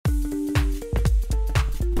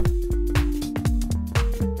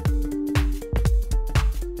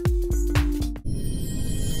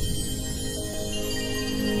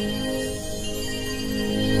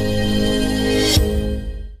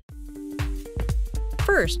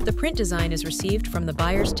First, the print design is received from the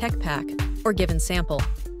buyer's tech pack, or given sample.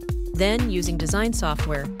 Then, using design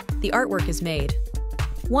software, the artwork is made.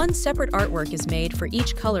 One separate artwork is made for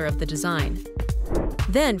each color of the design.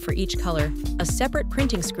 Then, for each color, a separate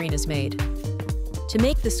printing screen is made. To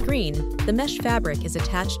make the screen, the mesh fabric is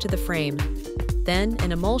attached to the frame. Then,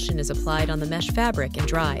 an emulsion is applied on the mesh fabric and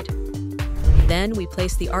dried. Then, we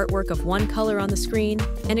place the artwork of one color on the screen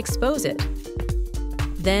and expose it.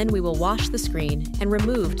 Then, we will wash the screen and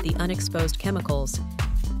remove the unexposed chemicals.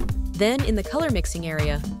 Then, in the color mixing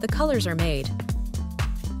area, the colors are made.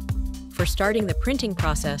 For starting the printing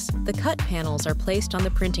process, the cut panels are placed on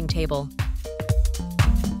the printing table.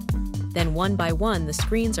 Then, one by one, the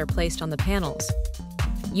screens are placed on the panels.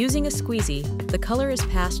 Using a squeegee, the color is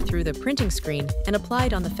passed through the printing screen and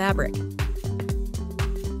applied on the fabric.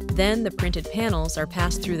 Then, the printed panels are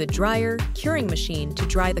passed through the dryer, curing machine to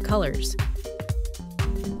dry the colors.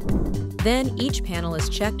 Then, each panel is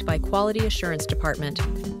checked by Quality Assurance Department.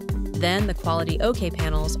 Then, the Quality OK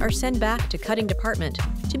panels are sent back to Cutting Department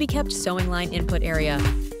to be kept sewing line input area.